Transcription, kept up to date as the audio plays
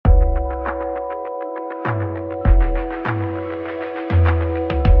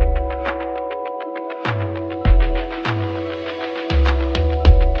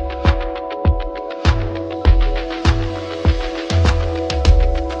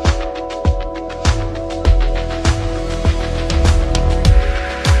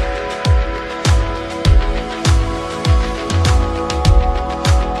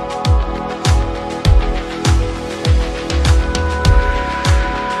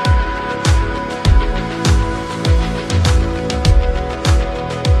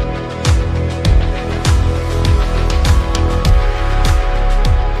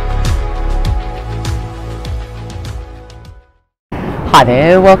Hi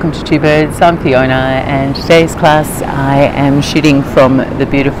there, welcome to Two Birds. I'm Fiona, and today's class I am shooting from the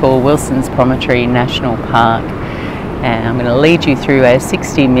beautiful Wilson's Promontory National Park, and I'm going to lead you through a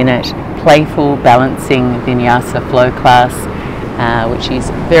 60-minute playful balancing vinyasa flow class, which is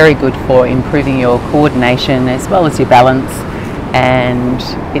very good for improving your coordination as well as your balance, and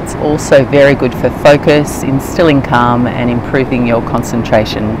it's also very good for focus, instilling calm and improving your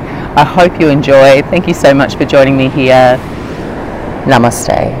concentration. I hope you enjoy. Thank you so much for joining me here. Namaste.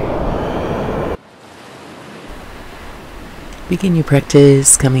 Begin your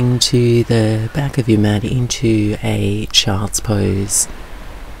practice coming to the back of your mat into a child's pose.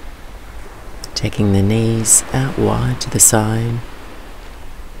 Taking the knees out wide to the side,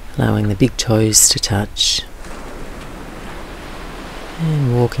 allowing the big toes to touch.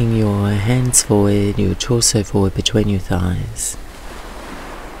 And walking your hands forward, your torso forward between your thighs.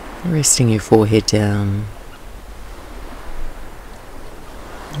 Resting your forehead down.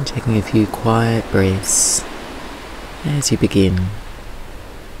 And taking a few quiet breaths as you begin.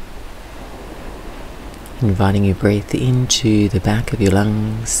 Inviting your breath into the back of your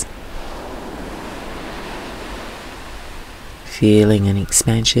lungs. Feeling an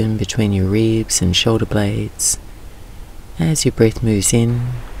expansion between your ribs and shoulder blades as your breath moves in.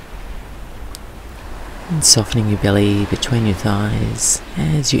 And softening your belly between your thighs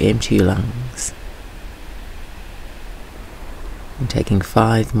as you empty your lungs. And taking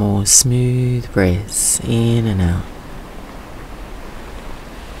 5 more smooth breaths in and out.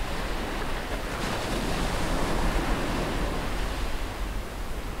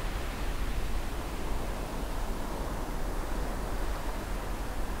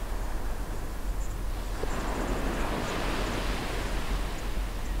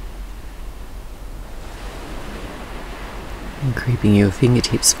 And creeping your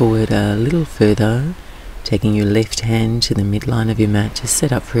fingertips forward a little further. Taking your left hand to the midline of your mat to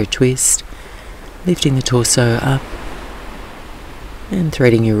set up for a twist, lifting the torso up and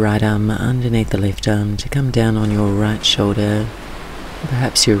threading your right arm underneath the left arm to come down on your right shoulder,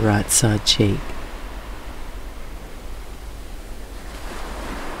 perhaps your right side cheek.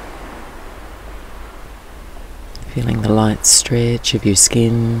 Feeling the light stretch of your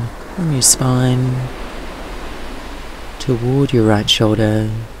skin from your spine toward your right shoulder.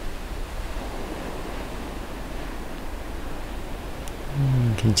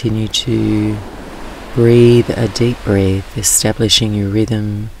 Continue to breathe a deep breath, establishing your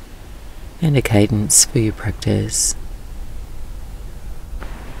rhythm and a cadence for your practice.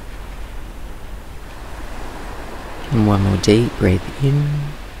 And one more deep breath in.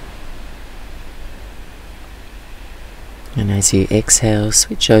 And as you exhale,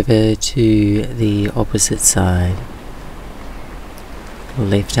 switch over to the opposite side.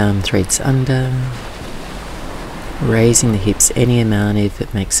 Left arm threads under. Raising the hips any amount if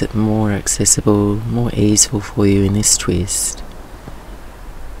it makes it more accessible, more easeful for you in this twist.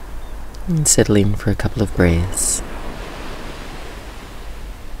 And settle in for a couple of breaths.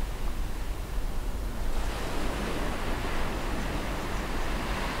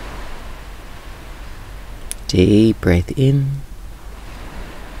 Deep breath in.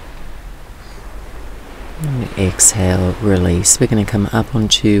 And exhale, release. We're going to come up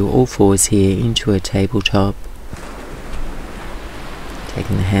onto all fours here into a tabletop.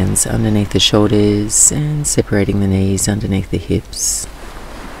 Taking the hands underneath the shoulders and separating the knees underneath the hips.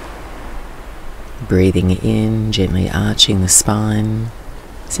 Breathing in, gently arching the spine.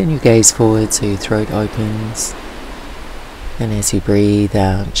 Send your gaze forward so your throat opens. And as you breathe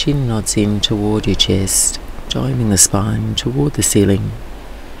out, chin nods in toward your chest, doming the spine toward the ceiling.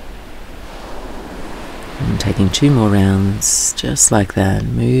 And taking 2 more rounds, just like that,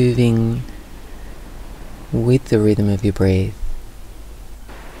 moving with the rhythm of your breath.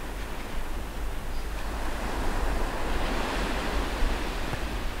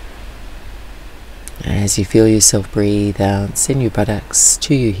 As you feel yourself breathe out, send your buttocks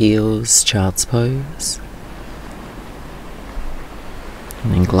to your heels, child's pose.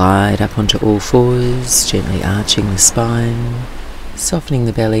 And then glide up onto all fours, gently arching the spine, softening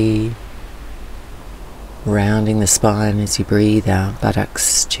the belly, rounding the spine as you breathe out,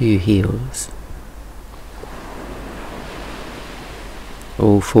 buttocks to your heels.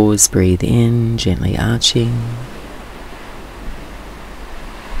 All fours, breathe in, gently arching.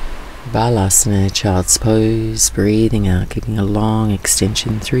 Balasana, child's pose, breathing out, keeping a long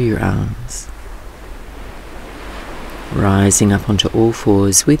extension through your arms. Rising up onto all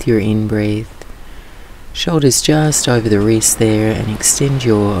fours with your in-breath, shoulders just over the wrist there, and extend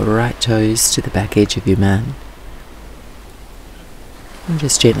your right toes to the back edge of your mat. And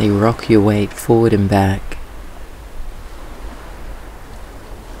just gently rock your weight forward and back.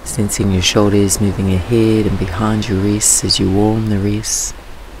 Sensing your shoulders moving ahead and behind your wrists as you warm the wrists.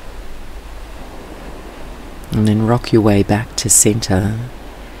 And then rock your way back to center.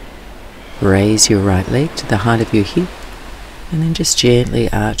 Raise your right leg to the height of your hip. And then just gently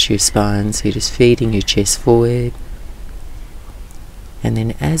arch your spine, so you're just feeding your chest forward. And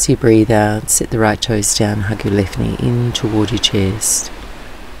then as you breathe out, set the right toes down, hug your left knee in toward your chest.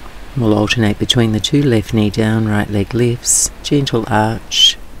 We'll alternate between the two, left knee down, right leg lifts, gentle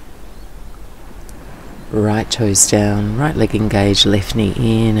arch. Right toes down, right leg engaged, left knee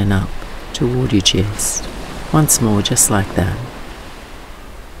in and up toward your chest. Once more, just like that.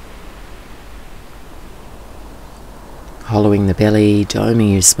 Hollowing the belly,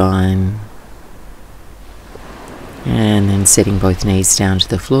 doming your spine. And then setting both knees down to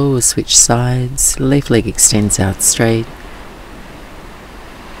the floor, we'll switch sides. Left leg extends out straight.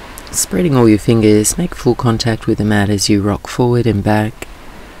 Spreading all your fingers, make full contact with the mat as you rock forward and back.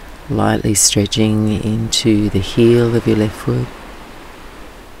 Lightly stretching into the heel of your left foot.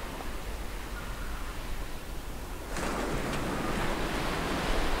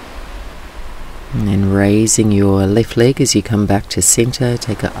 And then raising your left leg as you come back to center,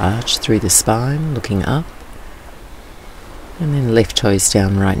 take an arch through the spine, looking up. And then left toes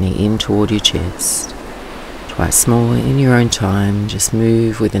down, right knee in toward your chest. Twice more in your own time, just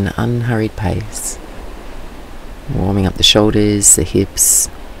move with an unhurried pace. Warming up the shoulders, the hips,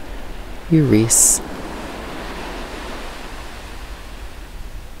 your wrists.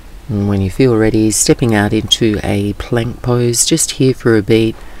 And when you feel ready, stepping out into a plank pose, just here for a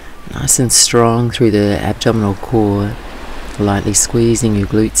beat, nice and strong through the abdominal core, lightly squeezing your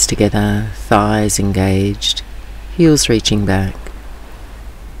glutes together, thighs engaged, heels reaching back.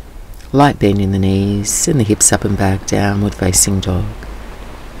 Light bend in the knees, send the hips up and back, downward facing dog.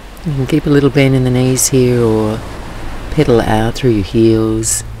 You can keep a little bend in the knees here or pedal out through your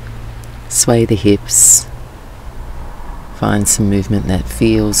heels. Sway the hips. Find some movement that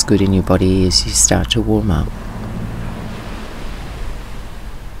feels good in your body as you start to warm up.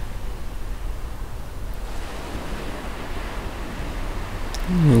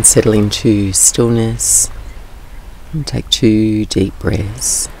 And settle into stillness. And take 2 deep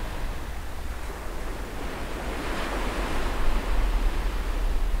breaths.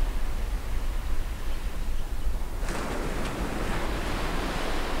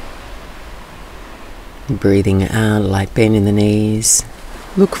 Breathing out, light bend in the knees.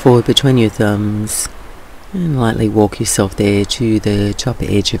 Look forward between your thumbs and lightly walk yourself there to the top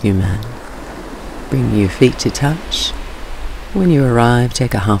edge of your mat. Bring your feet to touch. When you arrive,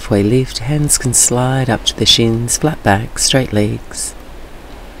 take a halfway lift. Hands can slide up to the shins, flat back, straight legs.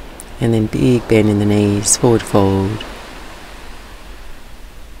 And then big bend in the knees, forward fold.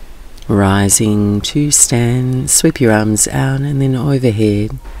 Rising to stand, sweep your arms out and then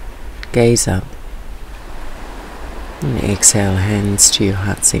overhead. Gaze up. And exhale, hands to your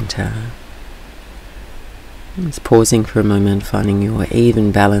heart center. Just pausing for a moment, finding your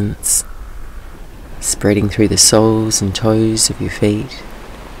even balance, spreading through the soles and toes of your feet,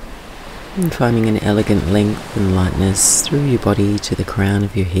 and finding an elegant length and lightness through your body to the crown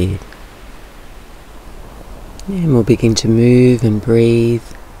of your head. And we'll begin to move and breathe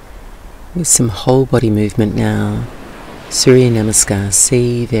with some whole body movement now. Surya Namaskar,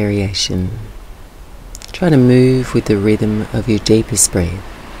 C variation. Try to move with the rhythm of your deepest breath,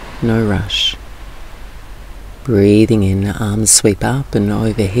 no rush. Breathing in, arms sweep up and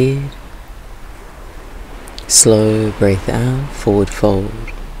overhead. Slow breath out, forward fold.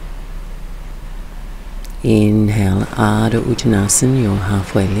 Inhale, Ardha Uttanasana, your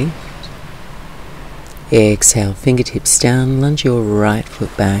halfway lift. Exhale, fingertips down, lunge your right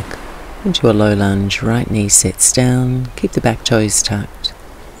foot back into a low lunge, right knee sets down, keep the back toes tucked.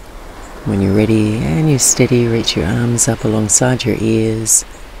 When you're ready and you're steady, reach your arms up alongside your ears,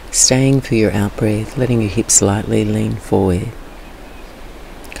 staying for your out-breath, letting your hips lightly lean forward.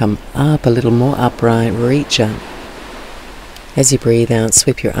 Come up a little more upright, reach up. As you breathe out,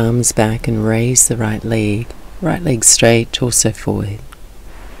 sweep your arms back and raise the right leg straight, torso forward.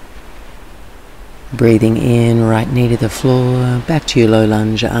 Breathing in, right knee to the floor, back to your low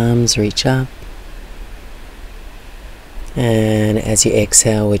lunge, arms reach up. And as you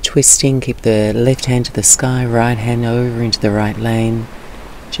exhale, we're twisting. Keep the left hand to the sky, right hand over into the right lane.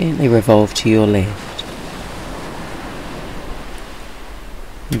 Gently revolve to your left.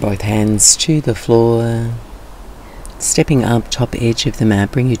 Both hands to the floor. Stepping up, top edge of the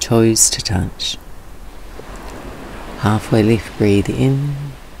mat, bring your toes to touch. Halfway lift, breathe in.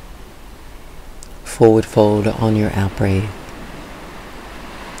 Forward fold on your out breath.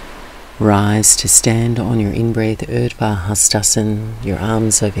 Rise to stand on your in-breath, Urdhva Hastasana, your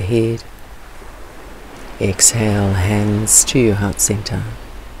arms overhead. Exhale, hands to your heart center.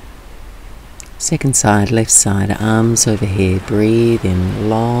 Second side, left side, arms overhead. Breathe in,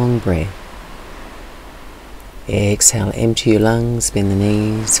 long breath. Exhale, empty your lungs, bend the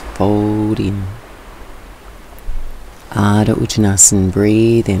knees, fold in. Ardha Uttanasana,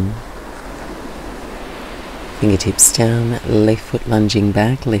 breathe in. Fingertips down, left foot lunging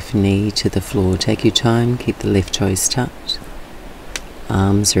back, left knee to the floor. Take your time, keep the left toes tucked.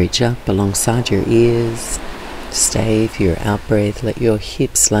 Arms reach up alongside your ears. Stay for your out-breath, let your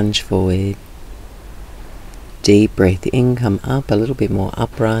hips lunge forward. Deep breath in, come up a little bit more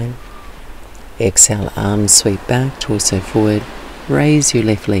upright. Exhale, arms sweep back, torso forward. Raise your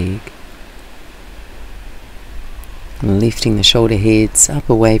left leg. And lifting the shoulder heads up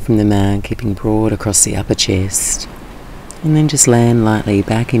away from the mat, keeping broad across the upper chest. And then just land lightly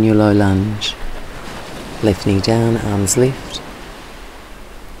back in your low lunge. Left knee down, arms lift.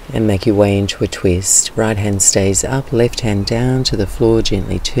 And make your way into a twist. Right hand stays up, left hand down to the floor,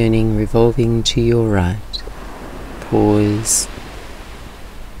 gently turning, revolving to your right. Pause.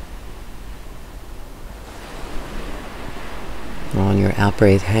 On your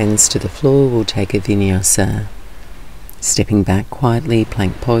out-breath, hands to the floor, we'll take a vinyasa. Stepping back quietly,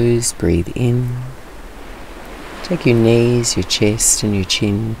 plank pose, breathe in. Take your knees, your chest and your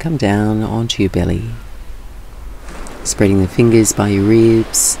chin, come down onto your belly. Spreading the fingers by your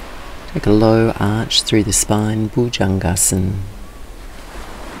ribs, take a low arch through the spine, Bhujangasana.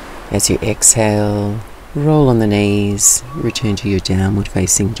 As you exhale, roll on the knees, return to your downward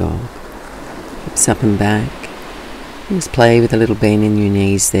facing dog. Hips up and back. Just play with a little bend in your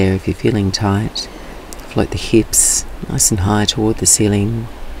knees there if you're feeling tight. Float the hips nice and high toward the ceiling.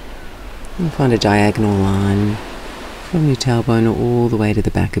 And find a diagonal line from your tailbone all the way to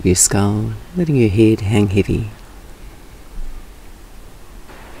the back of your skull, letting your head hang heavy.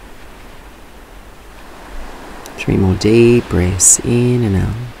 Three more deep breaths in and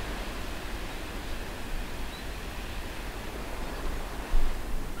out.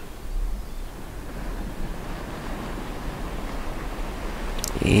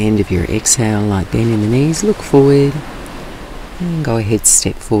 End of your exhale, light bend in the knees, look forward and go ahead,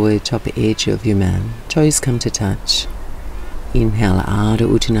 step forward, top edge of your mat, toes come to touch. Inhale, Ardha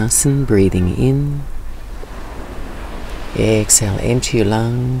Uttanasana, breathing in. Exhale, empty your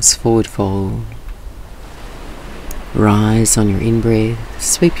lungs, forward fold. Rise on your in-breath,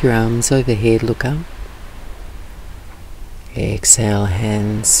 sweep your arms overhead, look up. Exhale,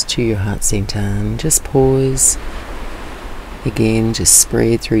 hands to your heart center and just pause. Again, just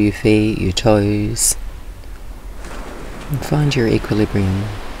spread through your feet, your toes, and find your equilibrium.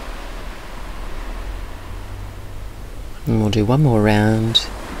 And we'll do one more round,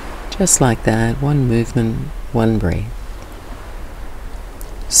 just like that, one movement, one breath.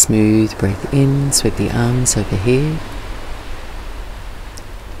 Smooth breath in, sweep the arms overhead.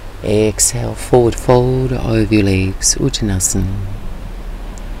 Exhale, forward fold over your legs, Uttanasana.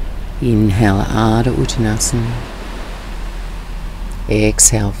 Inhale, Ardha Uttanasana.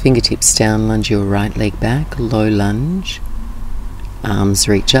 Exhale, fingertips down, lunge your right leg back, low lunge. Arms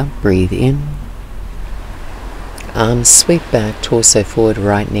reach up, breathe in. Arms sweep back, torso forward,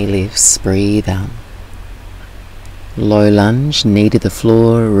 right knee lifts, breathe out. Low lunge, knee to the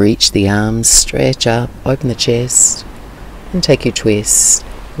floor, reach the arms, stretch up, open the chest, and take your twist.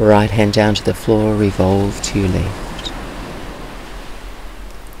 Right hand down to the floor, revolve to your left.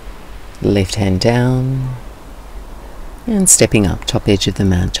 Left hand down. And stepping up, top edge of the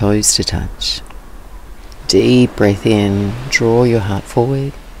mat, toes to touch. Deep breath in, draw your heart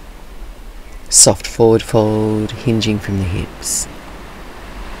forward. Soft forward fold, hinging from the hips.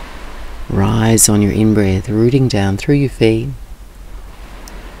 Rise on your in-breath, rooting down through your feet.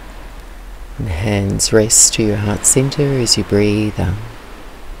 And hands rest to your heart center as you breathe out.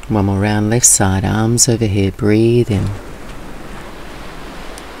 One more round, left side, arms overhead, breathe in.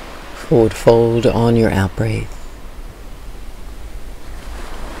 Forward fold on your out-breath.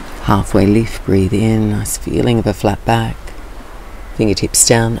 Halfway lift, breathe in, nice feeling of a flat back. Fingertips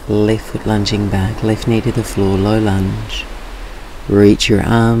down, left foot lunging back, left knee to the floor, low lunge. Reach your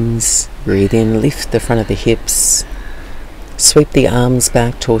arms, breathe in, lift the front of the hips. Sweep the arms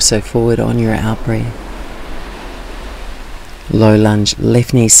back, torso forward on your out-breath. Low lunge,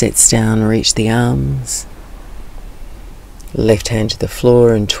 left knee sets down, reach the arms. Left hand to the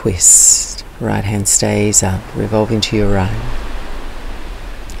floor and twist. Right hand stays up, revolving to your right.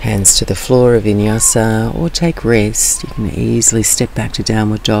 Hands to the floor of vinyasa, or take rest. You can easily step back to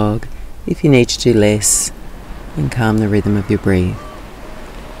downward dog if you need to do less, and calm the rhythm of your breath.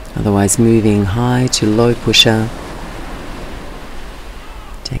 Otherwise moving high to low push-up,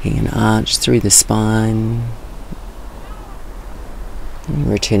 taking an arch through the spine, and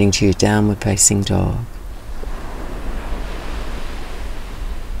returning to your downward facing dog.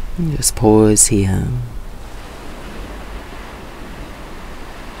 And just pause here.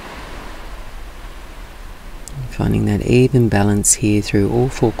 Finding that even balance here through all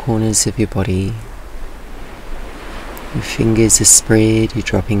four corners of your body. Your fingers are spread, you're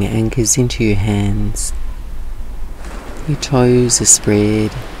dropping anchors into your hands. Your toes are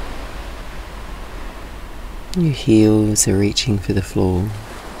spread. Your heels are reaching for the floor.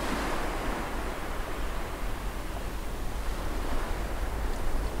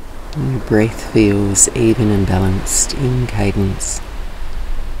 And your breath feels even and balanced in cadence.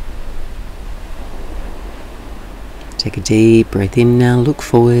 Take a deep breath in now, look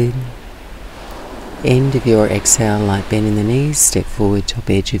forward. End of your exhale, light bend in the knees, step forward,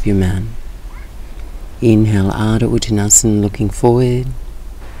 top edge of your mat. Inhale, Ardha Uttanasana, looking forward.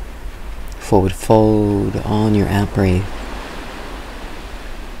 Forward fold on your out breath.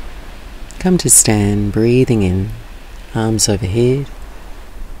 Come to stand, breathing in, arms overhead.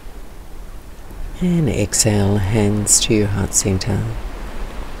 And exhale, hands to your heart center.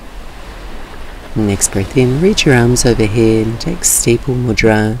 Next breath in, reach your arms overhead, take steeple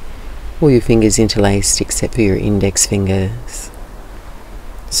mudra, all your fingers interlaced except for your index fingers.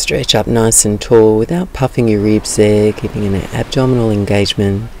 Stretch up nice and tall without puffing your ribs there, keeping an abdominal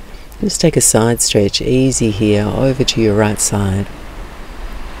engagement. Just take a side stretch, easy here, over to your right side.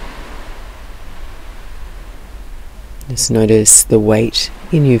 Just notice the weight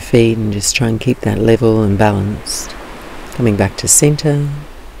in your feet and just try and keep that level and balanced. Coming back to center.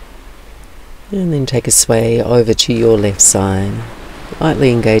 And then take a sway over to your left side,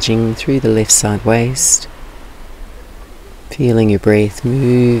 lightly engaging through the left side waist. Feeling your breath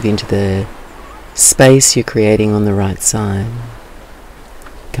move into the space you're creating on the right side.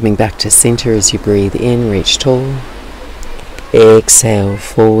 Coming back to center as you breathe in, reach tall. Exhale,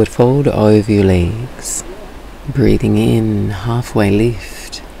 forward fold over your legs. Breathing in, halfway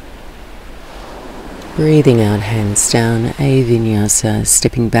lift. Breathing out, hands down, a vinyasa,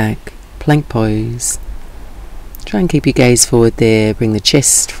 stepping back. Plank pose. Try and keep your gaze forward there, bring the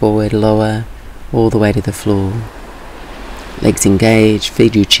chest forward, lower, all the way to the floor. Legs engaged,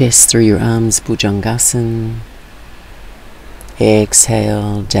 feed your chest through your arms, Bhujangasana.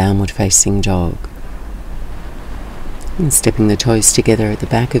 Exhale, downward facing dog. And stepping the toes together at the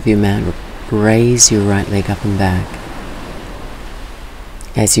back of your mat, raise your right leg up and back.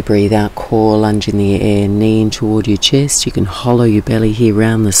 As you breathe out, core lunge in the air, knee in toward your chest. You can hollow your belly here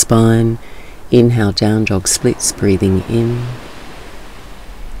round the spine. Inhale, down dog splits, breathing in.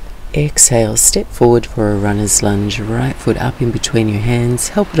 Exhale, step forward for a runner's lunge. Right foot up in between your hands.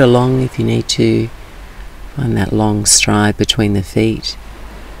 Help it along if you need to. Find that long stride between the feet.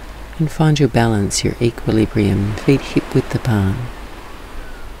 And find your balance, your equilibrium, feet hip width apart.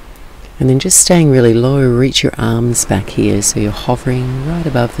 And then just staying really low, reach your arms back here so you're hovering right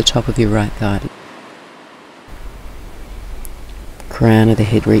above the top of your right thigh. Crown of the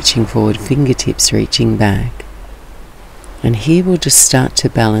head reaching forward, fingertips reaching back. And here we'll just start to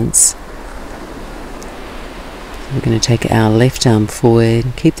balance. We're going to take our left arm forward,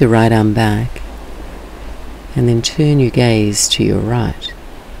 keep the right arm back, and then turn your gaze to your right.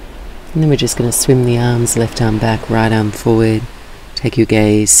 And then we're just going to swim the arms, left arm back, right arm forward. Take your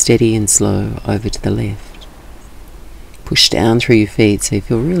gaze steady and slow over to the left. Push down through your feet so you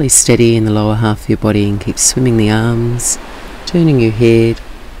feel really steady in the lower half of your body and keep swimming the arms, turning your head,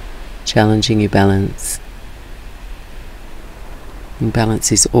 challenging your balance. And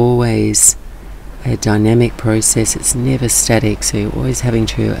balance is always a dynamic process, it's never static, so you're always having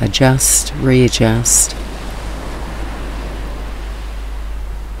to adjust, readjust.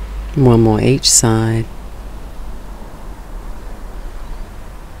 And one more each side.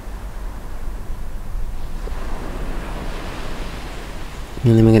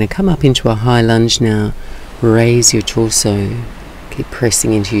 And then we're going to come up into a high lunge now. Raise your torso. Keep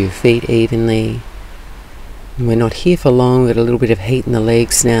pressing into your feet evenly. And we're not here for long. We've got a little bit of heat in the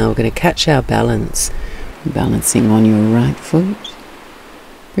legs now. We're going to catch our balance. Balancing on your right foot.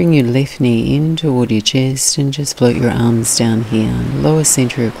 Bring your left knee in toward your chest and just float your arms down here. Lower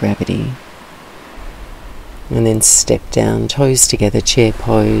center of gravity. And then step down, toes together, chair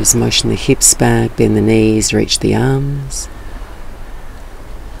pose. Motion the hips back, bend the knees, reach the arms.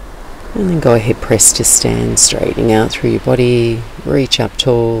 And then go ahead, press to stand, straightening out through your body, reach up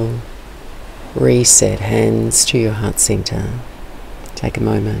tall, reset, hands to your heart center. Take a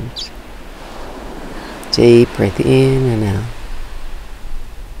moment. Deep breath in and out. And then we're going to come up into a high lunge now. Raise your torso. Keep pressing into your feet evenly. And one more each side. And then we're going to come up into a high lunge now. Raise your torso. Keep pressing into your feet evenly. And one more each side. And then we're going to come up into a high lunge now. Raise your torso. Keep pressing into your feet evenly. Deep breath in and out.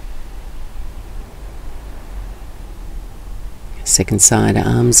 Second side,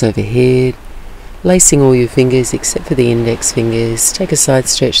 arms overhead, lacing all your fingers except for the index fingers. Take a side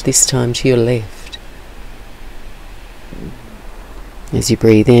stretch this time to your left. As you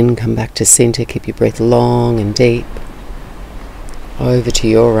breathe in, come back to center, keep your breath long and deep. Over to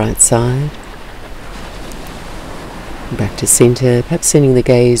your right side. Back to center, perhaps sending the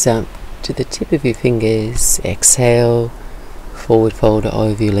gaze up to the tip of your fingers. Exhale, forward fold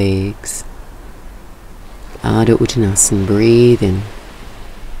over your legs. Ardha Uttanasana, breathe in.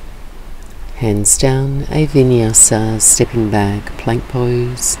 Hands down, a vinyasa, stepping back, plank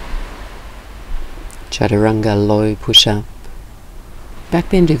pose. Chaturanga, low push-up. Back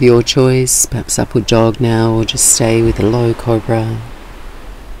bend of your choice, perhaps upward dog now, or just stay with a low cobra.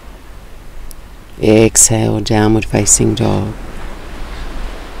 Exhale, downward facing dog.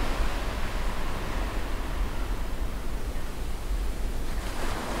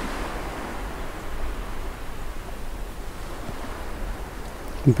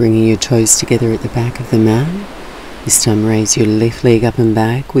 Bringing your toes together at the back of the mat. This time raise your left leg up and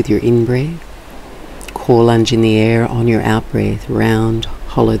back with your in-breath. Core lunge in the air on your out-breath. Round,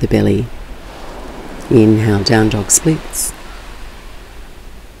 hollow the belly. Inhale, down dog splits.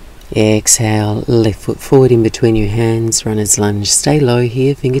 Exhale, left foot forward in between your hands, runner's lunge. Stay low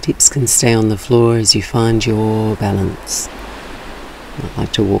here, fingertips can stay on the floor as you find your balance. I'd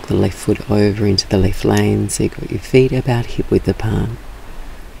like to walk the left foot over into the left lane so you've got your feet about hip width apart.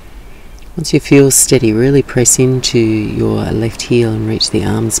 Once you feel steady, really press into your left heel and reach the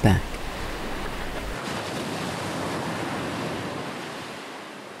arms back.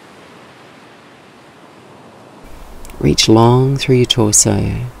 Reach long through your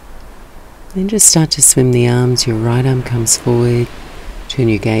torso. Then just start to swim the arms. Your right arm comes forward. Turn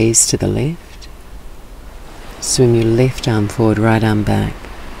your gaze to the left. Swim your left arm forward, right arm back.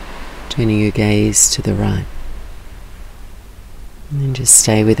 Turning your gaze to the right. And then just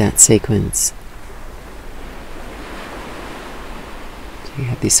stay with that sequence. So you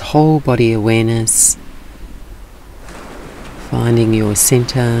have this whole body awareness, finding your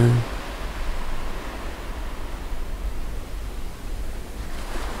center,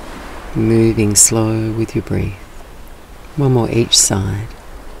 moving slow with your breath. One more each side.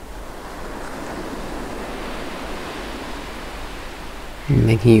 And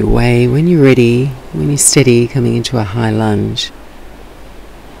making your way, when you're ready, when you're steady, coming into a high lunge.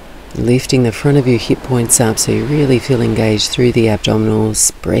 Lifting the front of your hip points up so you really feel engaged through the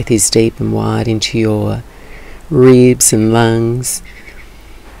abdominals. Breath is deep and wide into your ribs and lungs.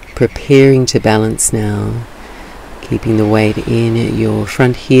 Preparing to balance now. Keeping the weight in at your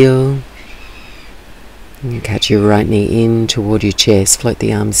front heel. And you catch your right knee in toward your chest. Float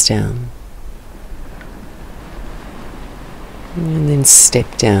the arms down. And then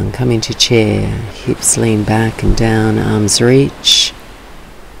step down. Come into chair. Hips lean back and down. Arms reach.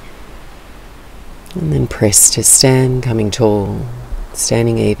 And then press to stand, coming tall,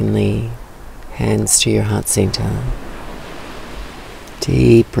 standing evenly, hands to your heart center.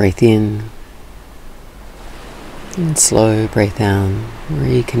 Deep breath in, and slow breath out,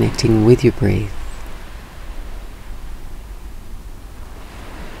 reconnecting with your breath.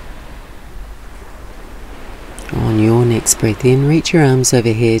 On your next breath in, reach your arms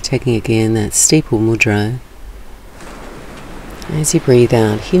overhead, taking again that steeple mudra. As you breathe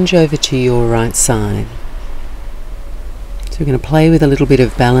out, hinge over to your right side. So we're going to play with a little bit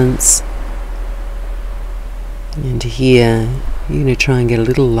of balance. And here, you're going to try and get a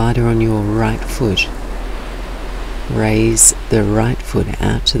little lighter on your right foot. Raise the right foot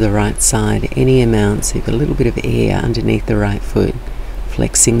out to the right side, any amount, so you have a little bit of air underneath the right foot.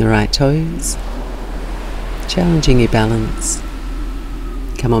 Flexing the right toes. Challenging your balance.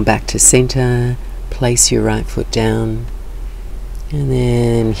 Come on back to center. Place your right foot down. And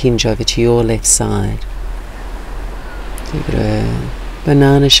then hinge over to your left side. So you've got a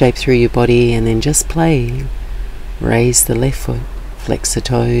banana shape through your body, and then just play. Raise the left foot, flex the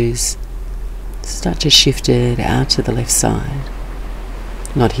toes, start to shift it out to the left side.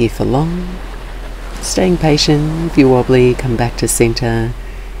 Not here for long. Staying patient. If you're wobbly, come back to center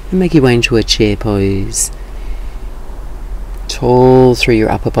and make your way into a chair pose. Tall through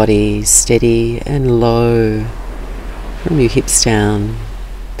your upper body, steady and low. From your hips down,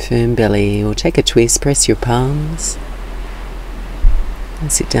 firm belly, or take a twist, press your palms.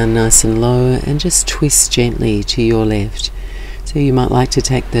 And sit down nice and low and just twist gently to your left. So you might like to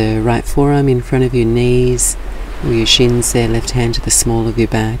take the right forearm in front of your knees or your shins there, left hand to the small of your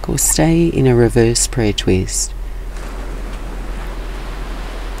back, or stay in a reverse prayer twist.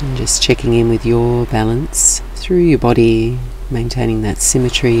 And just checking in with your balance through your body, maintaining that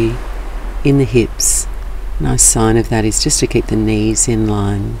symmetry in the hips A nice sign of that is just to keep the knees in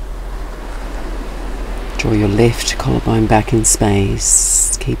line. Draw your left collarbone back in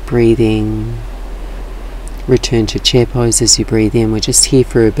space. Keep breathing. Return to chair pose as you breathe in. We're just here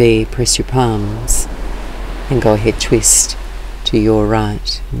for a B. Press your palms and go ahead, twist to your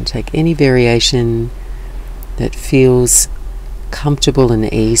right and take any variation that feels comfortable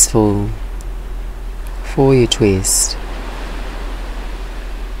and easeful for your twist.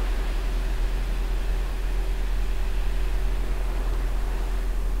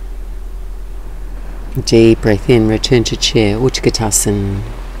 Deep breath in, return to chair, Utkatasana,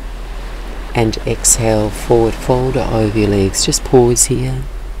 and exhale, forward fold over your legs. Just pause here.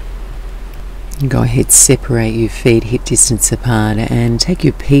 And go ahead, separate your feet hip distance apart and take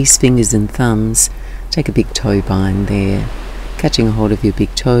your peace fingers and thumbs. Take a big toe bind there, catching a hold of your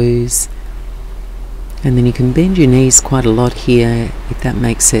big toes. And then you can bend your knees quite a lot here if that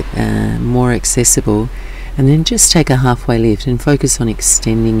makes it more accessible. And then just take a halfway lift and focus on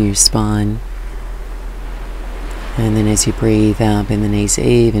extending your spine. And then as you breathe out, bend the knees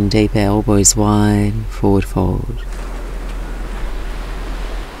even deeper, elbows wide, forward fold.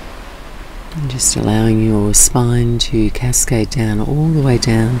 And just allowing your spine to cascade down all the way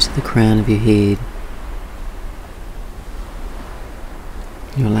down to the crown of your head.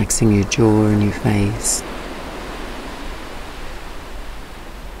 You're relaxing your jaw and your face.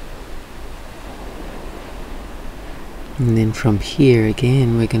 And then from here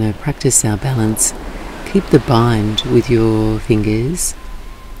again, we're going to practice our balance. Keep the bind with your fingers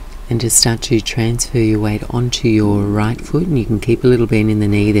and just start to transfer your weight onto your right foot, and you can keep a little bend in the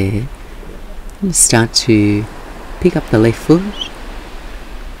knee there. And start to pick up the left foot.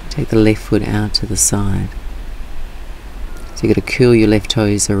 Take the left foot out to the side. So you've got to curl your left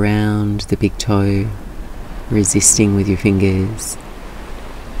toes around the big toe, resisting with your fingers.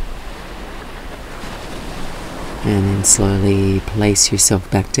 And then slowly place yourself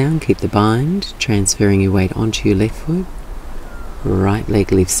back down, keep the bind, transferring your weight onto your left foot. Right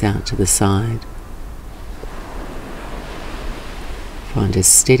leg lifts out to the side. Find a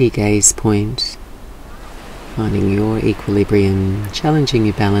steady gaze point, finding your equilibrium, challenging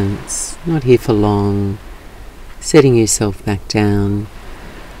your balance, not here for long, setting yourself back down.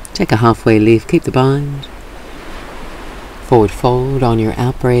 Take a halfway lift, keep the bind. Forward fold on your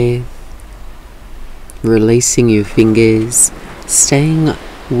out breath. Releasing your fingers, staying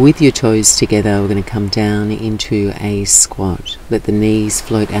with your toes together. We're going to come down into a squat. Let the knees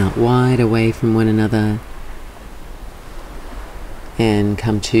float out wide away from one another. And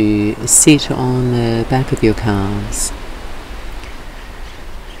come to sit on the back of your calves.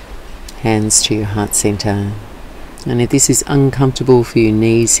 Hands to your heart center. And if this is uncomfortable for your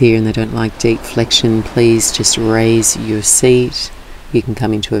knees here and they don't like deep flexion, please just raise your seat. You can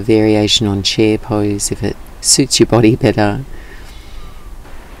come into a variation on chair pose if it suits your body better.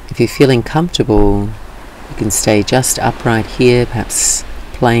 If you're feeling comfortable, you can stay just upright here, perhaps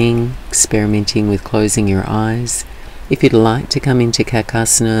playing, experimenting with closing your eyes. If you'd like to come into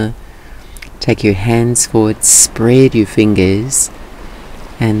Kakasana, take your hands forward, spread your fingers,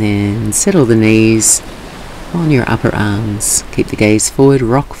 and then settle the knees on your upper arms. Keep the gaze forward,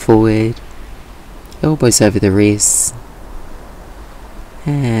 rock forward, elbows over the wrists.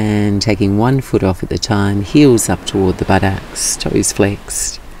 And taking one foot off at a time, heels up toward the buttocks, toes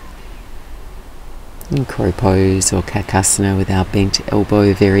flexed. In crow pose or Kakasana with our bent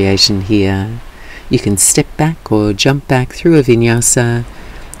elbow variation here. You can step back or jump back through a vinyasa,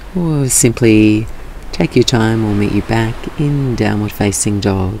 or simply take your time. We'll meet you back in downward facing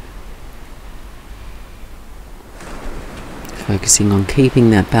dog. Focusing on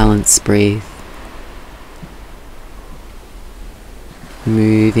keeping that balanced breath.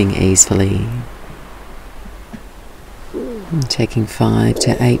 Moving easily. And taking 5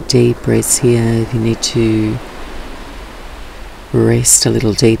 to 8 deep breaths here. If you need to rest a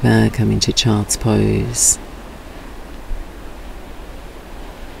little deeper, come into child's pose.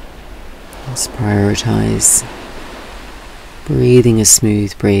 Just prioritize breathing a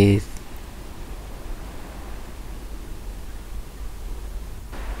smooth breath.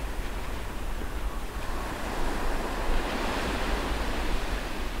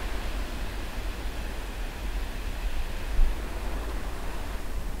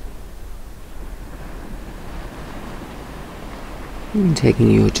 And taking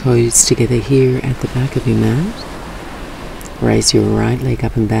your toes together here at the back of your mat. Raise your right leg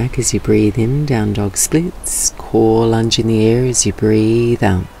up and back as you breathe in, down dog splits. Core lunge in the air as you breathe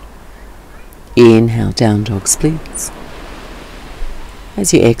out. Inhale, down dog splits.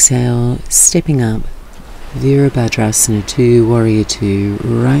 As you exhale, stepping up, Virabhadrasana 2, Warrior 2,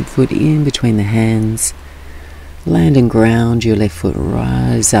 right foot in between the hands. Land and ground your left foot,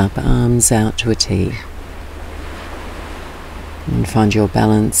 rise up, arms out to a T. And find your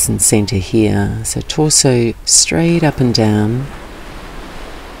balance and center here. So torso straight up and down.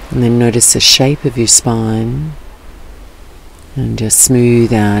 And then notice the shape of your spine. And just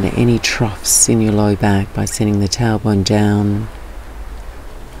smooth out any troughs in your low back by sending the tailbone down.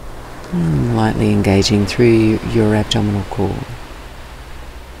 And lightly engaging through your abdominal core.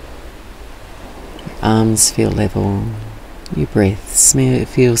 Your arms feel level. Your breath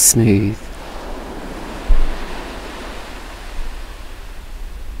feels smooth.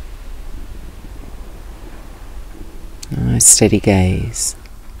 Nice steady gaze.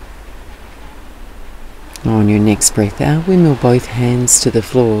 On your next breath out, windmill both hands to the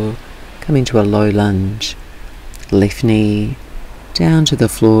floor. Come into a low lunge. Left knee down to the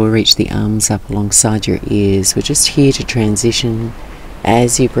floor, reach the arms up alongside your ears. We're just here to transition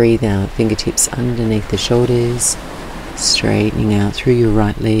as you breathe out. Fingertips underneath the shoulders. Straightening out through your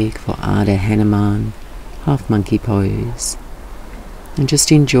right leg for Ardha Hanuman, half monkey pose. And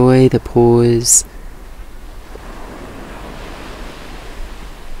just enjoy the pause.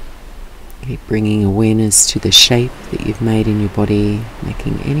 Keep bringing awareness to the shape that you've made in your body,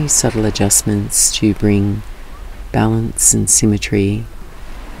 making any subtle adjustments to bring balance and symmetry,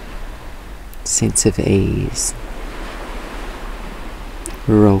 sense of ease.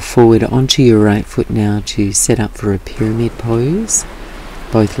 Roll forward onto your right foot now to set up for a pyramid pose.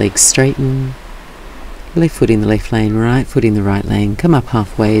 Both legs straighten, left foot in the left lane, right foot in the right lane. Come up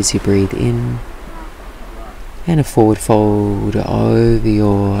halfway as you breathe in. And a forward fold over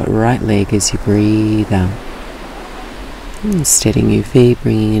your right leg as you breathe out. And steadying your feet,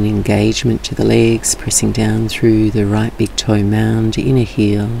 bringing an engagement to the legs, pressing down through the right big toe mound, inner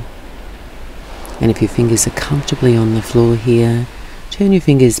heel. And if your fingers are comfortably on the floor here, turn your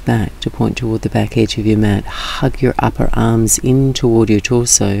fingers back to point toward the back edge of your mat. Hug your upper arms in toward your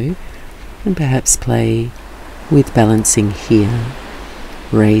torso, and perhaps play with balancing here.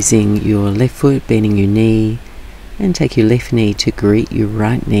 Raising your left foot, bending your knee, and take your left knee to greet your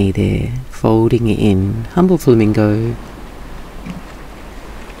right knee there, folding it in. Humble flamingo.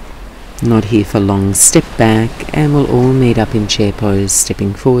 Not here for long. Step back and we'll all meet up in chair pose,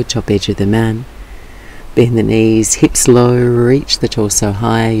 stepping forward, top edge of the mat. Bend the knees, hips low, reach the torso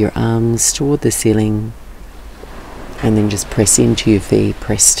higher, your arms toward the ceiling. And then just press into your feet,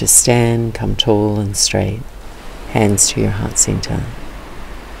 press to stand, come tall and straight. Hands to your heart center.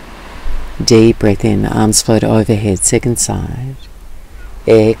 Deep breath in, arms float overhead, second side.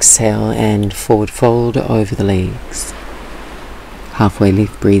 Exhale and forward fold over the legs. Halfway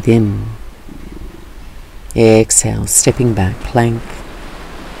lift, breathe in. Exhale, stepping back, plank.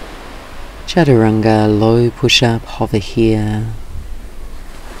 Chaturanga, low push-up, hover here.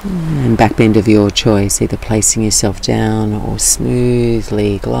 And back bend of your choice, either placing yourself down or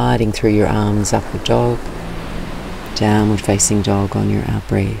smoothly gliding through your arms, upward dog. Downward facing dog on your out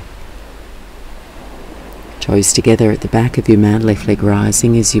breath. Toes together at the back of your mat, left leg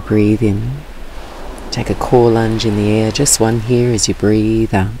rising as you breathe in. Take a core lunge in the air, just one here as you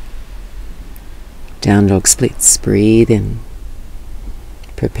breathe out. Down dog splits, breathe in.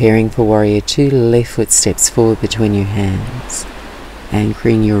 Preparing for warrior two, left foot steps forward between your hands.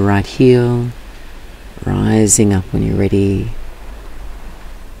 Anchoring your right heel, rising up when you're ready.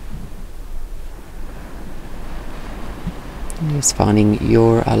 And just finding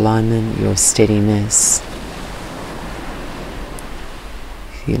your alignment, your steadiness.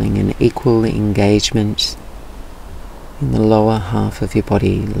 Feeling an equal engagement in the lower half of your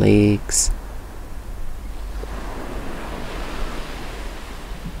body, legs.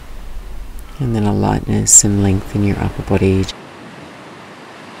 And then a lightness and length in your upper body.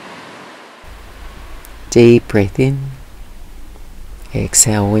 Deep breath in.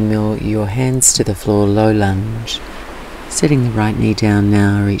 Exhale, windmill your hands to the floor, low lunge. Setting the right knee down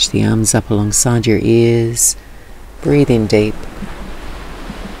now, reach the arms up alongside your ears. Breathe in deep.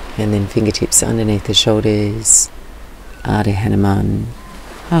 And then fingertips underneath the shoulders. Ardha Hanuman,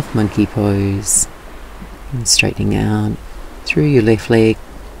 half monkey pose. And straightening out through your left leg.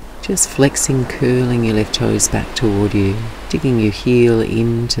 Just flexing, curling your left toes back toward you. Digging your heel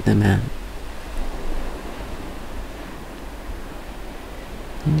into the mat.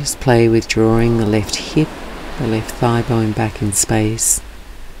 And just play with drawing the left hip, the left thigh bone back in space.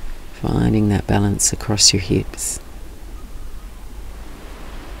 Finding that balance across your hips.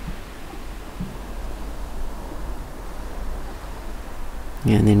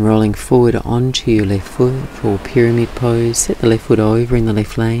 And then rolling forward onto your left foot for pyramid pose. Set the left foot over in the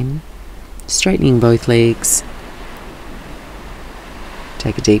left lane. Straightening both legs.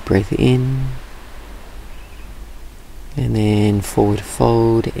 Take a deep breath in. And then forward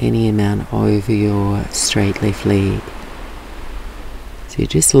fold any amount over your straight left leg. So you're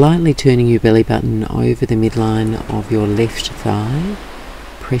just lightly turning your belly button over the midline of your left thigh.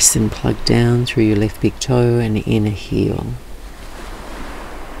 Press and plug down through your left big toe and inner heel.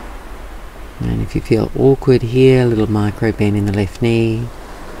 And if you feel awkward here, a little micro bend in the left knee.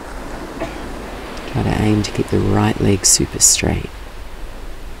 Try to aim to keep the right leg super straight.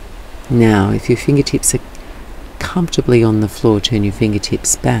 Now, if your fingertips are comfortably on the floor, turn your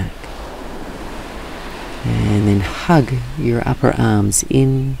fingertips back. And then hug your upper arms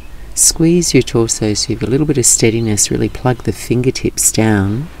in. Squeeze your torso so you've got a little bit of steadiness. Really plug the fingertips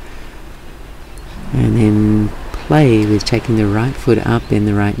down. And then play with taking the right foot up, bend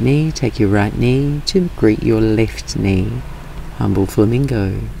the right knee. Take your right knee to greet your left knee. Humble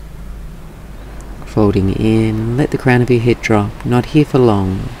flamingo. Folding in. Let the crown of your head drop. Not here for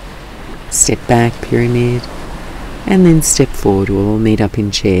long. Step back, pyramid. And then step forward. We'll all meet up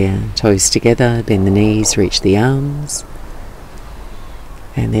in chair. Toes together, bend the knees, reach the arms.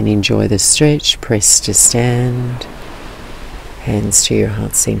 And then enjoy the stretch. Press to stand. Hands to your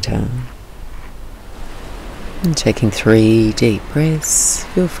heart center. And taking 3 deep breaths.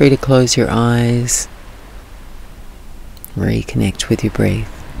 Feel free to close your eyes. Reconnect with your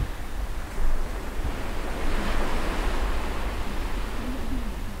breath.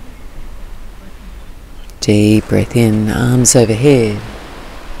 Deep breath in, arms overhead.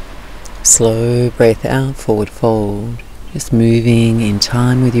 Slow breath out, forward fold. Just moving in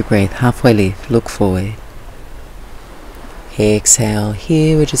time with your breath. Halfway lift, look forward. Exhale.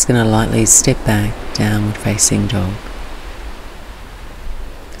 Here we're just going to lightly step back, downward facing dog.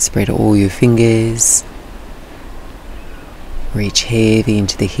 Spread all your fingers. Reach heavy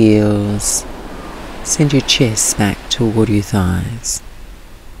into the heels. Send your chest back toward your thighs.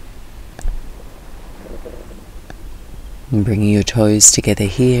 And bringing your toes together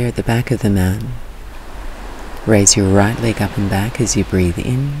here at the back of the mat. Raise your right leg up and back as you breathe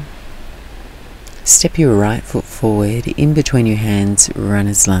in. Step your right foot forward, in between your hands,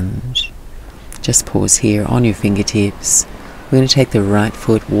 runner's lunge. Just pause here on your fingertips. We're going to take the right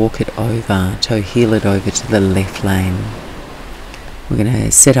foot, walk it over, toe heel it over to the left lane. We're going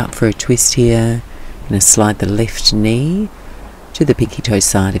to set up for a twist here. We're going to slide the left knee to the pinky toe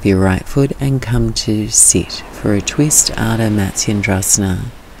side of your right foot and come to sit for a twist, Ardha Matsyendrasana.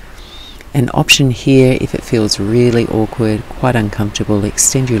 An option here, if it feels really awkward, quite uncomfortable,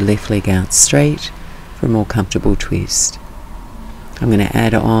 extend your left leg out straight for a more comfortable twist. I'm going to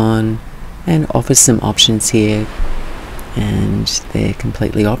add on and offer some options here, and they're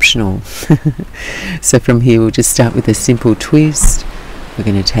completely optional. So from here we'll just start with a simple twist. We're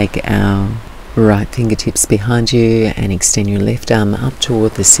going to take our right fingertips behind you and extend your left arm up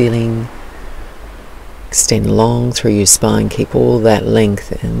toward the ceiling. Extend long through your spine, keep all that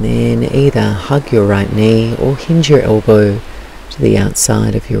length, and then either hug your right knee or hinge your elbow to the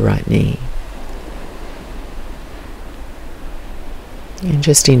outside of your right knee. And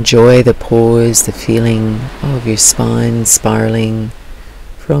just enjoy the pause, the feeling of your spine spiraling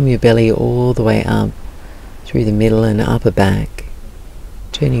from your belly all the way up through the middle and upper back,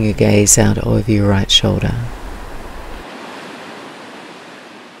 turning your gaze out over your right shoulder.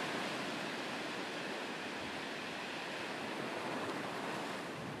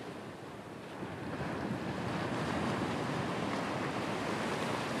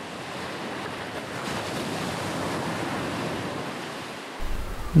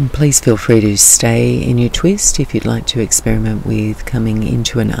 And please feel free to stay in your twist if you'd like to experiment with coming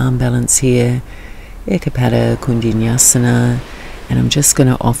into an arm balance here, Ekapada Koundinyasana, and I'm just going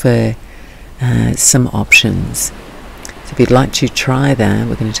to offer some options. So if you'd like to try that,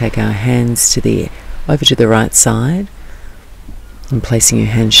 we're going to take our hands over to the right side and placing your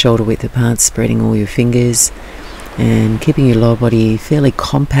hands shoulder width apart, spreading all your fingers and keeping your lower body fairly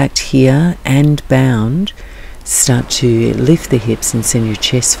compact here and bound. Start to lift the hips and send your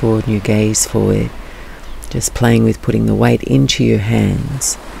chest forward and your gaze forward. Just playing with putting the weight into your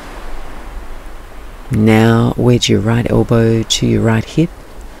hands. Now wedge your right elbow to your right hip.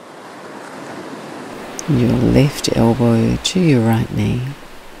 Your left elbow to your right knee.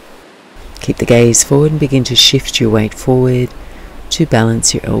 Keep the gaze forward and begin to shift your weight forward to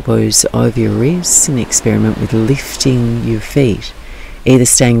balance your elbows over your wrists and experiment with lifting your feet. Either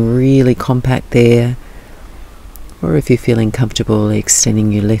staying really compact there, or if you're feeling comfortable,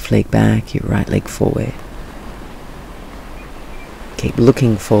 extending your left leg back, your right leg forward. Keep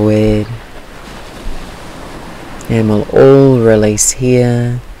looking forward. And we'll all release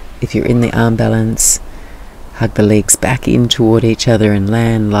here. If you're in the arm balance, hug the legs back in toward each other and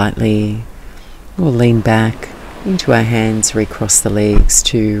land lightly. Or lean back, Into our hands, recross the legs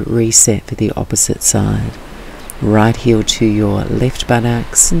to reset for the opposite side. Right heel to your left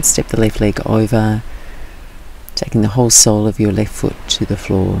buttocks and step the left leg over, taking the whole sole of your left foot to the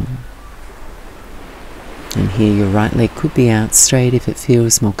floor. And here your right leg could be out straight if it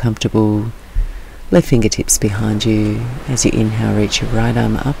feels more comfortable. Left fingertips behind you. As you inhale, reach your right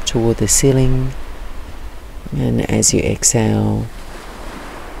arm up toward the ceiling. And as you exhale,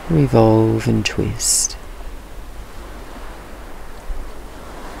 revolve and twist.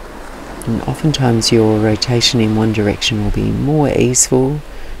 And oftentimes your rotation in one direction will be more easeful,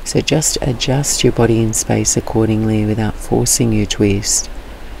 so just adjust your body in space accordingly without forcing your twist.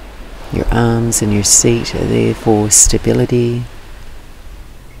 Your arms and your seat are there for stability.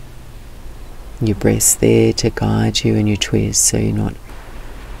 Your breath's there to guide you in your twist, so you're not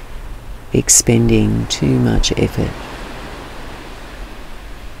expending too much effort.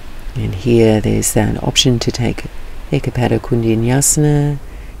 And here there's that option to take Koundinyasana.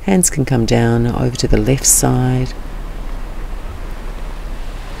 Hands can come down over to the left side.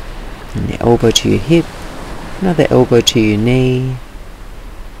 An elbow to your hip, another elbow to your knee.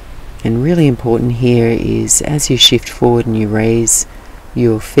 And really important here is as you shift forward and you raise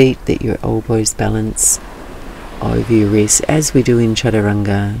your feet, that your elbows balance over your wrists, as we do in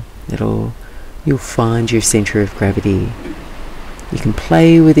chaturanga. You'll find your center of gravity. You can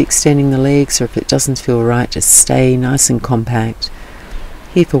play with extending the legs, or if it doesn't feel right, just stay nice and compact.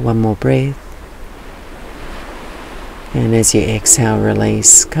 Here for one more breath. And as you exhale,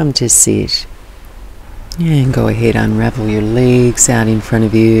 release, come to sit. And go ahead, unravel your legs out in front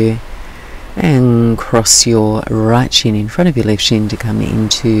of you. And cross your right shin in front of your left shin to come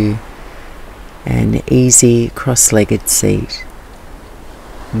into an easy cross-legged seat.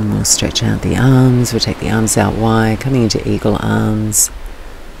 And we'll stretch out the arms. We'll take the arms out wide, coming into eagle arms.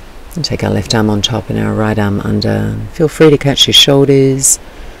 And take our left arm on top and our right arm under. Feel free to catch your shoulders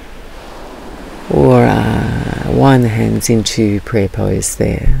or wind the hands into prayer pose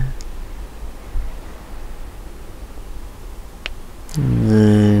there.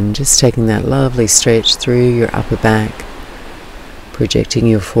 And just taking that lovely stretch through your upper back, projecting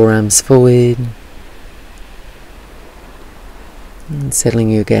your forearms forward, and settling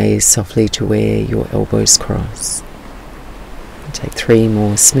your gaze softly to where your elbows cross. And take 3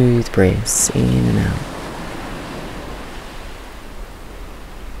 more smooth breaths in and out.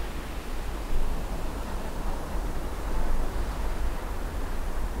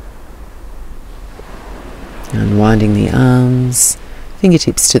 Unwinding the arms,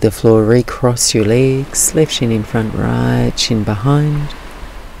 fingertips to the floor, recross your legs, left shin in front, right shin behind.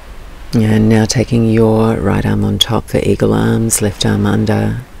 And now taking your right arm on top for eagle arms, left arm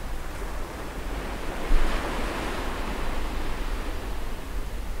under.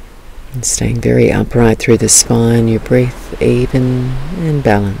 And staying very upright through the spine, your breath even and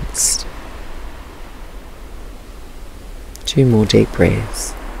balanced. 2 more deep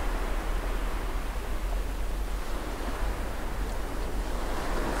breaths.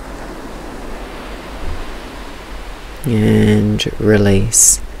 And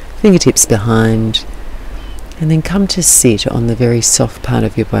release. Fingertips behind, and then come to sit on the very soft part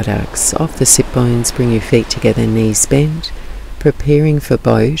of your buttocks. Off the sit bones, bring your feet together, knees bent, preparing for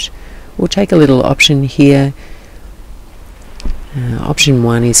boat. We'll take a little option here. Option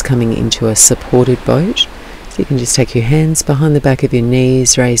 1 is coming into a supported boat. So you can just take your hands behind the back of your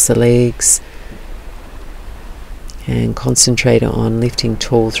knees, raise the legs, and concentrate on lifting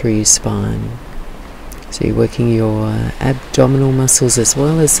tall through your spine. So you're working your abdominal muscles as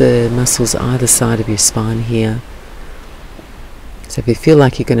well as the muscles either side of your spine here. So if you feel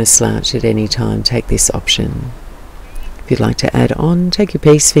like you're going to slouch at any time, take this option. If you'd like to add on, take your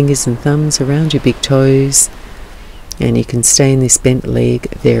peace fingers and thumbs around your big toes, and you can stay in this bent leg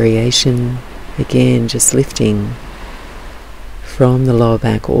variation. Again, just lifting from the lower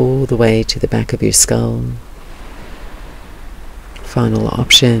back all the way to the back of your skull. Final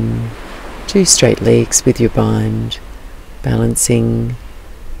option. 2 straight legs with your bind, balancing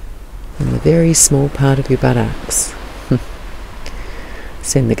on the very small part of your buttocks.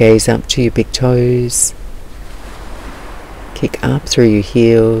 Send the gaze up to your big toes, kick up through your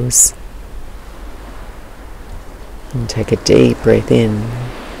heels, and take a deep breath in.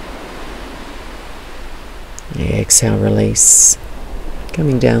 Exhale, release,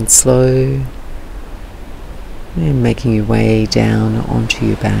 coming down slow. And making your way down onto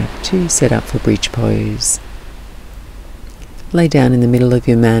your back to set up for bridge pose. Lay down in the middle of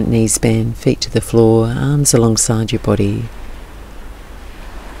your mat, knees bent, feet to the floor, arms alongside your body.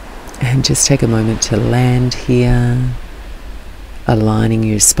 And just take a moment to land here, aligning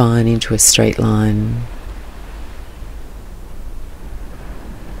your spine into a straight line.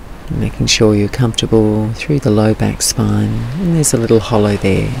 Making sure you're comfortable through the low back spine, and there's a little hollow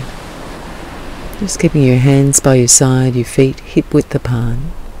there. Just keeping your hands by your side, your feet hip width apart.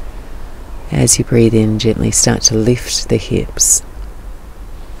 As you breathe in, gently start to lift the hips.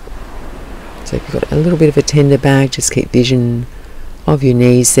 So if you've got a little bit of a tender back, just keep vision of your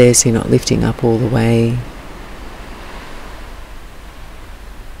knees there so you're not lifting up all the way.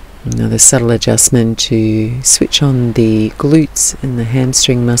 Another subtle adjustment to switch on the glutes and the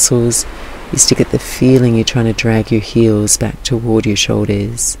hamstring muscles is to get the feeling you're trying to drag your heels back toward your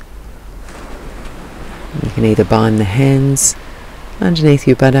shoulders. You can either bind the hands underneath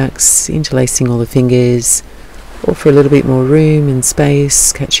your buttocks, interlacing all the fingers, or for a little bit more room and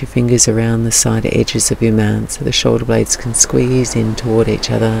space, catch your fingers around the side edges of your mat so the shoulder blades can squeeze in toward each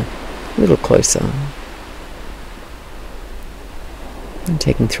other a little closer. And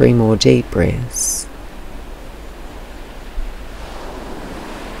taking 3 more deep breaths.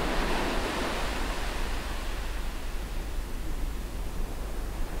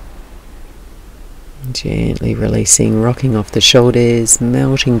 Gently releasing, rocking off the shoulders,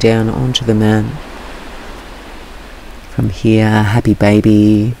 melting down onto the mat. From here, happy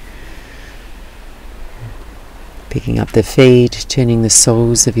baby. Picking up the feet, turning the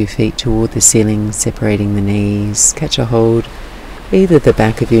soles of your feet toward the ceiling, separating the knees. Catch a hold, either the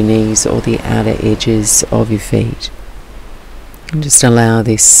back of your knees or the outer edges of your feet. And just allow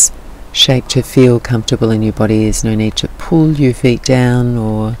this shape to feel comfortable in your body. There's no need to pull your feet down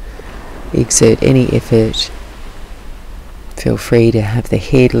or exert any effort. Feel free to have the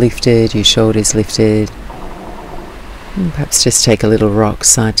head lifted, your shoulders lifted. And perhaps just take a little rock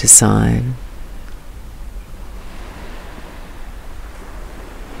side to side.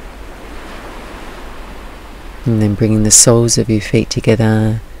 And then bringing the soles of your feet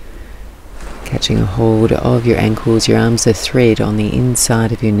together, catching a hold of your ankles. Your arms are thread on the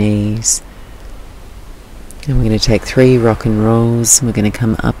inside of your knees. And we're going to take 3 rock and rolls. And we're going to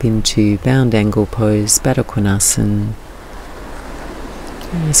come up into bound angle pose, Baddha Konasana.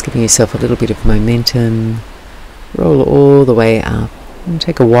 And just giving yourself a little bit of momentum. Roll all the way up. And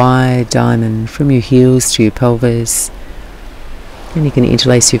take a wide diamond from your heels to your pelvis. And you can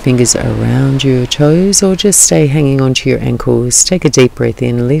interlace your fingers around your toes or just stay hanging onto your ankles. Take a deep breath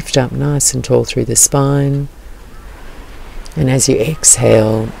in, lift up nice and tall through the spine. And as you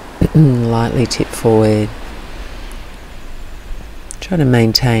exhale, lightly tip forward. Try to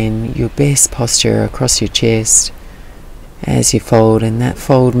maintain your best posture across your chest as you fold, and that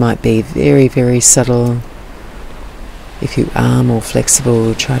fold might be very, very subtle. If you are more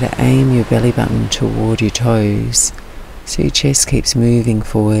flexible, try to aim your belly button toward your toes. So your chest keeps moving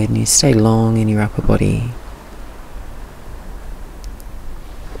forward and you stay long in your upper body.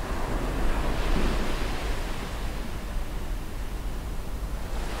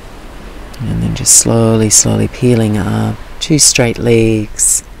 And then just slowly, slowly peeling up. 2 straight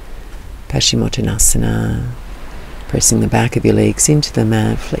legs. Paschimottanasana. Pressing the back of your legs into the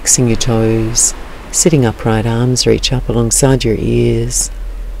mat, flexing your toes. Sitting upright, arms reach up alongside your ears.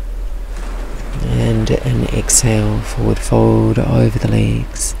 And an exhale, forward fold over the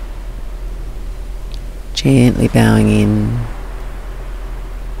legs. Gently bowing in.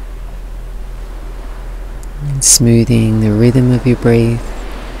 And smoothing the rhythm of your breath.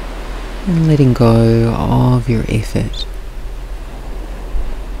 And letting go of your effort.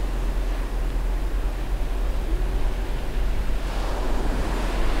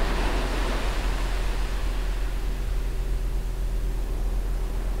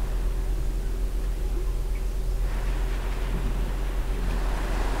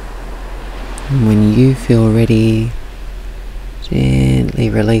 And when you feel ready, gently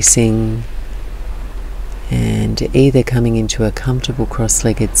releasing and either coming into a comfortable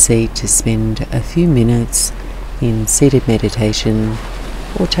cross-legged seat to spend a few minutes in seated meditation,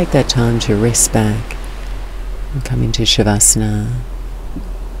 or take that time to rest back and come into Shavasana.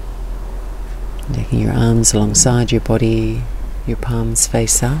 Taking your arms alongside your body, your palms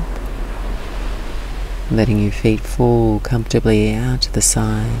face up, letting your feet fall comfortably out to the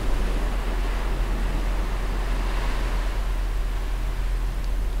side.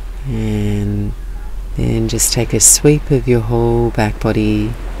 And then just take a sweep of your whole back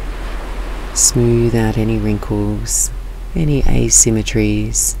body, smooth out any wrinkles, any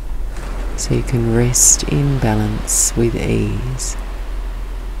asymmetries, so you can rest in balance with ease.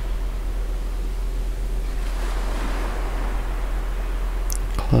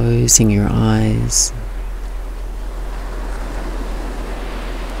 Closing your eyes,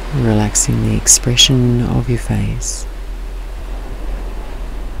 relaxing the expression of your face.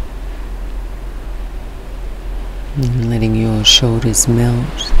 And letting your shoulders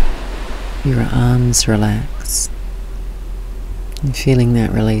melt your arms relax. And feeling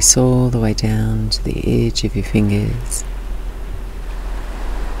that release all the way down to the edge of your fingers.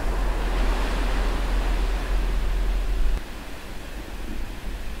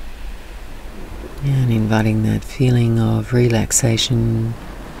 And inviting that feeling of relaxation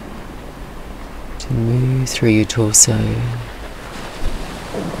to move through your torso.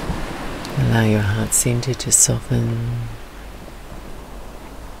 Allow your heart center to soften.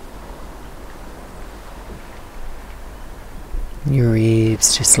 Your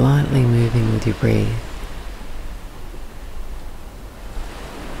ribs just lightly moving with your breath.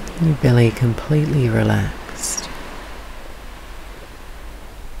 Your belly completely relaxed.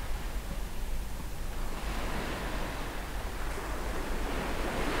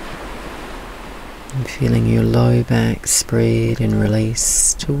 And feeling your low back spread and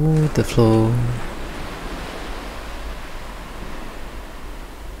release toward the floor.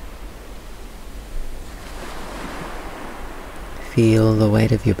 Feel the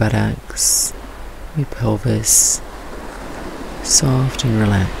weight of your buttocks, your pelvis, soft and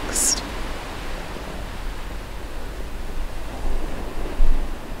relaxed.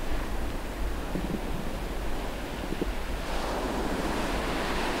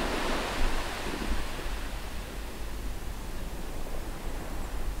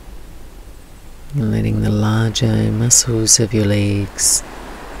 And letting the larger muscles of your legs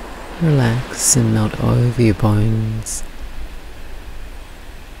relax and melt over your bones.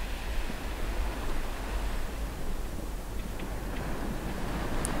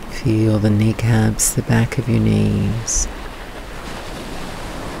 Feel the kneecaps, the back of your knees.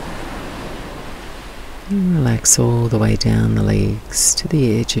 And relax all the way down the legs to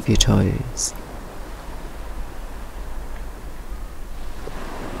the edge of your toes.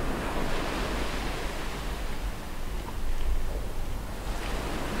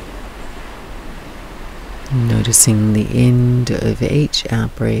 Noticing the end of each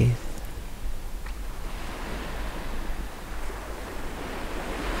out-breath.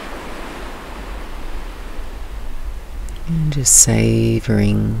 And just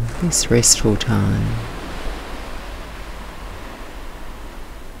savouring this restful time.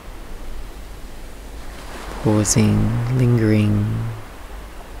 Pausing, lingering.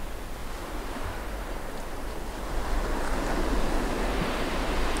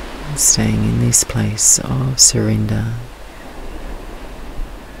 Staying in this place of surrender.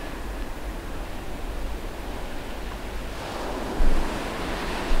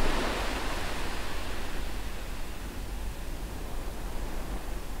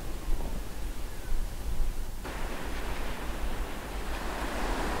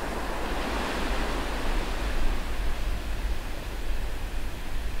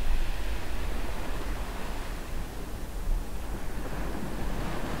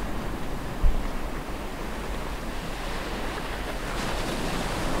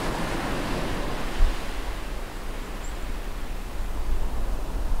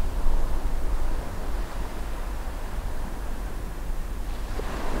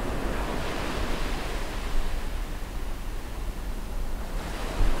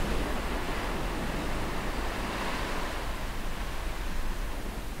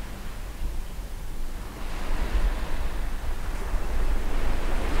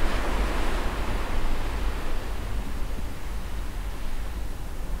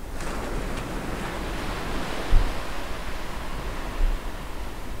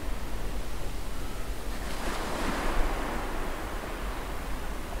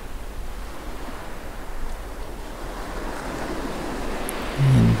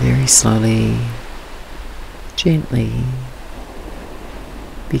 Very slowly, gently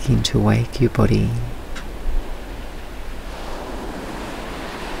begin to wake your body.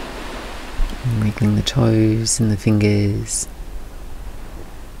 And wriggling the toes and the fingers.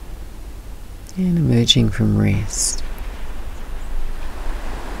 And emerging from rest.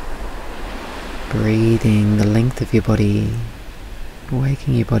 Breathing the length of your body,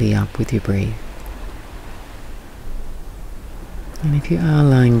 waking your body up with your breath. And if you are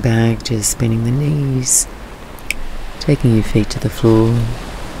lying back, just bending the knees, taking your feet to the floor,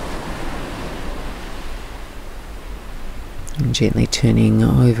 and gently turning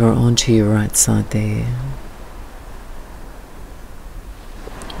over onto your right side there.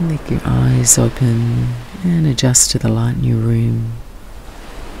 Let your eyes open and adjust to the light in your room.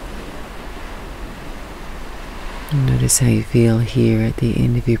 Notice how you feel here at the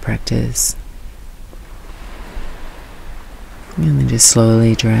end of your practice. And then just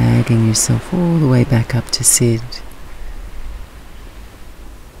slowly dragging yourself all the way back up to sit.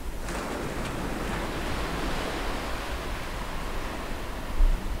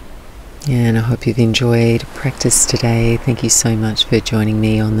 And I hope you've enjoyed practice today. Thank you so much for joining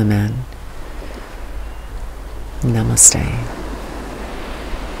me on the mat. Namaste.